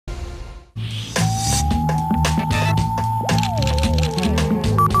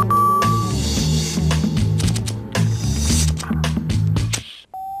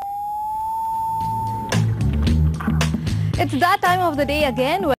of the day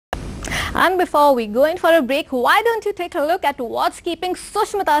again. And before we go in for a break, why don't you take a look at what's keeping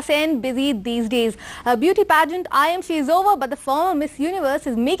Sushmita Sen busy these days. Her beauty pageant IMC is over, but the former Miss Universe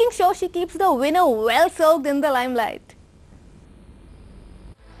is making sure she keeps the winner well soaked in the limelight.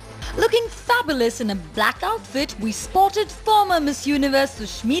 Looking fabulous in a black outfit, we spotted former Miss Universe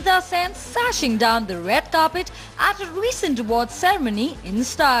Sushmita Sen sashing down the red carpet at a recent awards ceremony in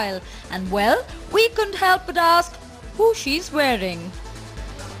style. And well, we couldn't help but ask who she's wearing.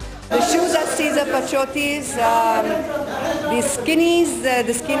 The shoes are Caesar Pachotis, the skinnies,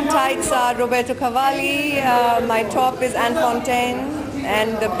 the skin tights are Roberto Cavalli, my top is Anne Fontaine,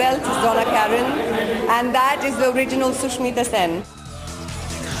 and the belt is Donna Karan, and that is the original Sushmita Sen.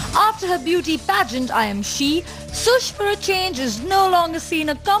 After her beauty pageant I Am She, Sush for a change is no longer seen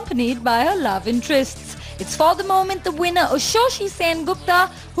accompanied by her love interests. It's for the moment the winner Oshoshi Sen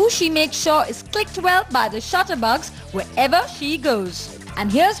Gupta, who she makes sure is clicked well by the shutterbugs wherever she goes. And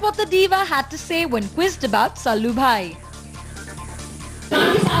here's what the diva had to say when quizzed about Sallu Bhai.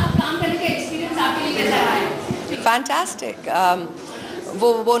 Fantastic.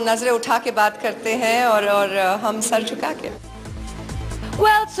 वो नजरें उठा के बात करते हैं और हम sir झुका के.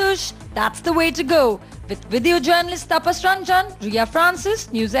 Well, Sush, that's the way to go. With video journalist Tapas Ranjan, Ria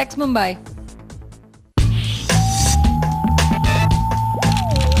Francis, News X Mumbai.